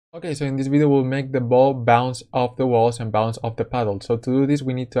Okay, so in this video we'll make the ball bounce off the walls and bounce off the paddle. So to do this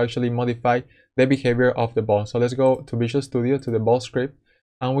we need to actually modify the behavior of the ball. So let's go to Visual Studio to the ball script,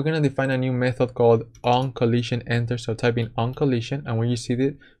 and we're going to define a new method called onCollisionEnter. So type in onCollision, and when you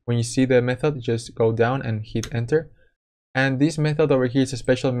see the method, just go down and hit enter. And this method over here is a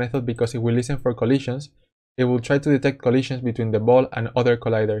special method because if we listen for collisions, it will try to detect collisions between the ball and other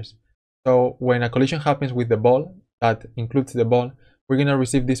colliders. So when a collision happens with the ball, that includes the ball, we're going to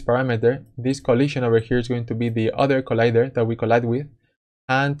receive this parameter. This collision over here is going to be the other collider that we collide with,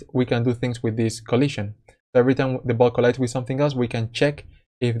 and we can do things with this collision. So every time the ball collides with something else, we can check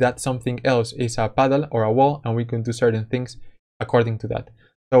if that something else is a paddle or a wall, and we can do certain things according to that.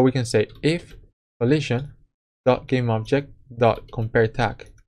 So we can say if collision dot game object dot compare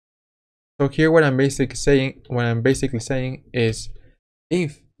tag. So here what I'm basically saying is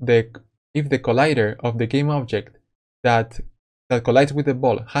if the collider of the game object that collides with the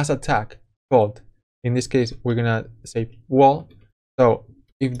ball has a tag called, in this case we're gonna say wall. So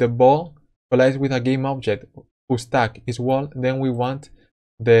if the ball collides with a game object whose tag is wall, then we want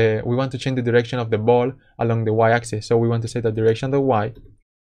to change the direction of the ball along the y-axis. So we want to say the direction of y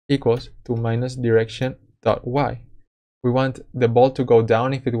equals to minus direction dot y. We want the ball to go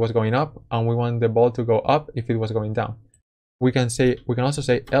down if it was going up, and we want the ball to go up if it was going down. We can also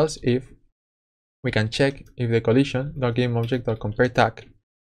say else if. We can check if the collision.gameObject.compare tag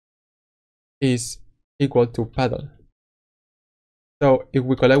is equal to paddle. So if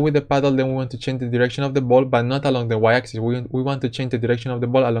we collide with the paddle, then we want to change the direction of the ball, but not along the y-axis. We want to change the direction of the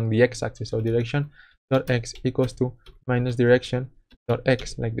ball along the x-axis. So direction.x equals to minus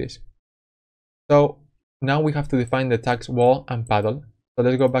direction.x, like this. So now we have to define the tags wall and paddle. So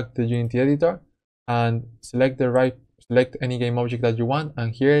let's go back to the Unity editor and select any game object that you want,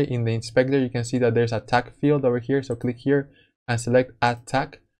 and here in the inspector you can see that there's a tag field over here. So click here and select add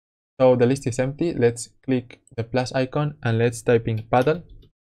tag. So the list is empty. Let's click the plus icon and let's type in paddle.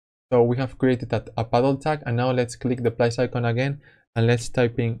 So we have created a paddle tag, and now let's click the plus icon again and let's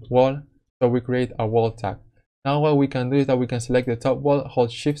type in wall. So we create a wall tag. Now what we can do is that we can select the top wall,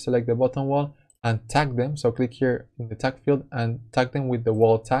 hold shift, select the bottom wall and tag them. So click here in the tag field and tag them with the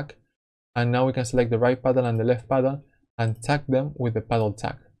wall tag, and now we can select the right paddle and the left paddle and tag them with the paddle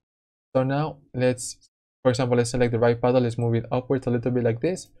tag. So now for example, let's select the right paddle, let's move it upwards a little bit like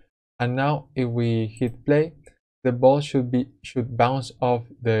this, and now if we hit play, the ball should bounce off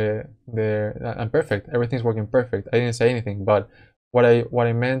and perfect, everything's working perfect. I didn't say anything, but what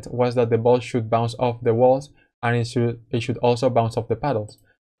I meant was that the ball should bounce off the walls, and it should also bounce off the paddles.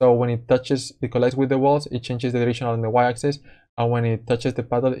 So when it collides with the walls, it changes the direction along the y-axis, and when it touches the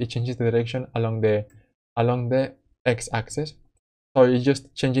paddle, it changes the direction along the x-axis. So it's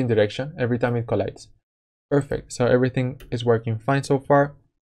just changing direction every time it collides. Perfect. So everything is working fine so far.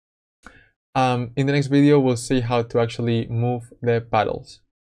 In the next video we'll see how to actually move the paddles.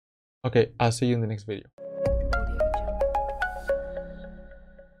 Okay, I'll see you in the next video.